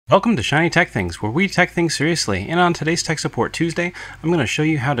Welcome to Shiny Tech Things, where we tech things seriously. And on today's Tech Support Tuesday, I'm going to show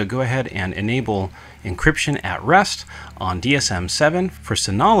you how to go ahead and enable encryption at rest on DSM-7 for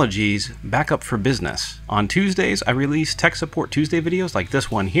Synology's Backup for Business. On Tuesdays, I release Tech Support Tuesday videos like this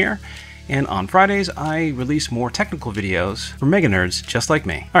one here. And on Fridays, I release more technical videos for mega nerds just like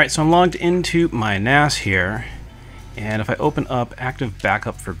me. All right, so I'm logged into my NAS here. And if I open up Active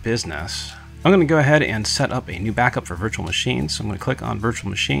Backup for Business, I'm going to go ahead and set up a new backup for virtual machines. So I'm going to click on virtual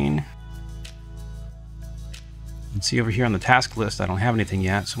machine. You can see over here on the task list, I don't have anything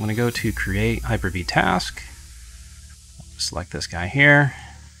yet. So I'm going to go to create Hyper-V task. Select this guy here.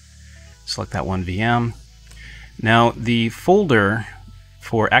 Select that one VM. Now the folder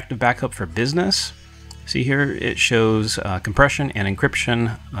for Active Backup for Business, see here it shows compression and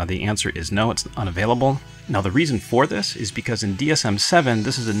encryption. The answer is no, it's unavailable. Now the reason for this is because in DSM-7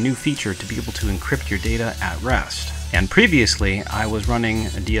 this is a new feature to be able to encrypt your data at rest. And previously I was running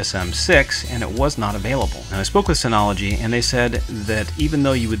a DSM-6 and it was not available. Now I spoke with Synology and they said that even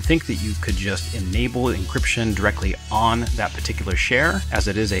though you would think that you could just enable encryption directly on that particular share, as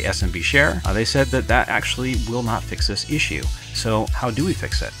it is a SMB share, they said that that actually will not fix this issue. So how do we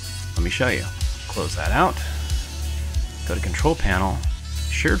fix it? Let me show you. Close that out, go to Control Panel,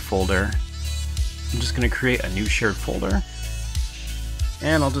 Shared Folder. I'm just going to create a new shared folder,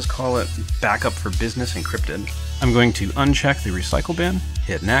 and I'll just call it Backup for Business Encrypted. I'm going to uncheck the recycle bin,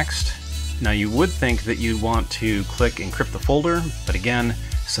 hit Next. Now you would think that you'd want to click Encrypt the folder, but again,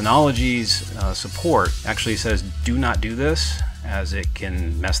 Synology's support actually says do not do this, as it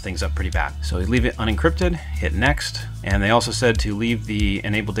can mess things up pretty bad. So leave it unencrypted, hit Next, and they also said to leave the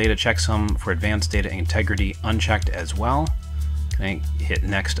Enable Data Checksum for Advanced Data Integrity unchecked as well. Okay, hit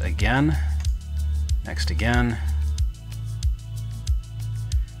Next again. Next again.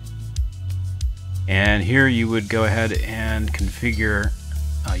 And here you would go ahead and configure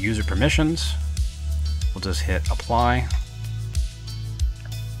user permissions. We'll just hit apply.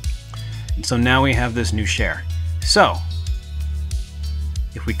 And so now we have this new share. So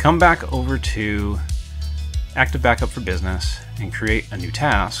if we come back over to Active Backup for Business and create a new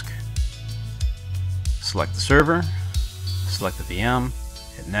task, select the server, select the VM,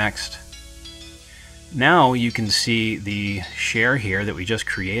 hit Next. Now you can see the share here that we just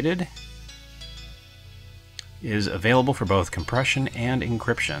created is available for both compression and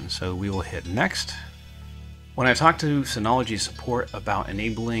encryption. So we will hit Next. When I talked to Synology support about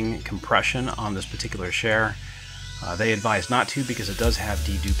enabling compression on this particular share, they advised not to because it does have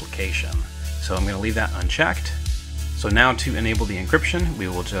deduplication. So I'm going to leave that unchecked. So now to enable the encryption, we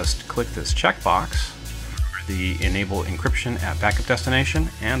will just click this checkbox, the enable encryption at backup destination,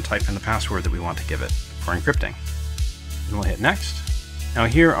 and type in the password that we want to give it for encrypting. And we'll hit Next. Now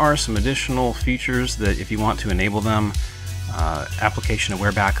here are some additional features that if you want to enable them, application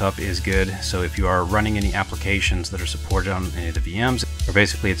aware backup is good. So if you are running any applications that are supported on any of the VMs, or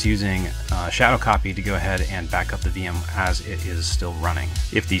basically it's using shadow copy to go ahead and back up the VM as it is still running.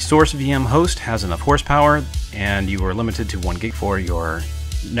 If the source VM host has enough horsepower and you are limited to 1 gig for your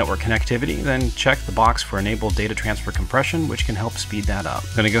network connectivity, then check the box for Enable Data Transfer Compression, which can help speed that up.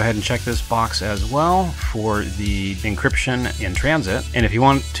 I'm going to go ahead and check this box as well for the encryption in transit. And if you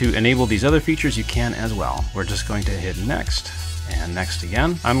want to enable these other features, you can as well. We're just going to hit Next and Next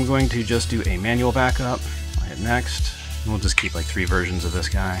again. I'm going to just do a manual backup. I'll hit Next. And we'll just keep like 3 versions of this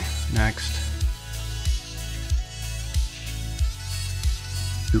guy. Next.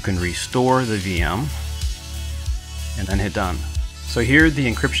 You can restore the VM and then hit Done. So here the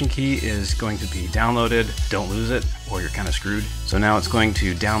encryption key is going to be downloaded. Don't lose it or you're kind of screwed. So now it's going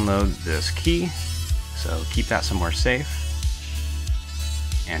to download this key. So keep that somewhere safe.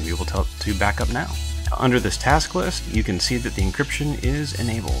 And we will tell it to back up now. Under this task list, you can see that the encryption is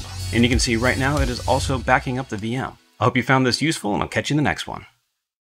enabled. And you can see right now it is also backing up the VM. I hope you found this useful and I'll catch you in the next one.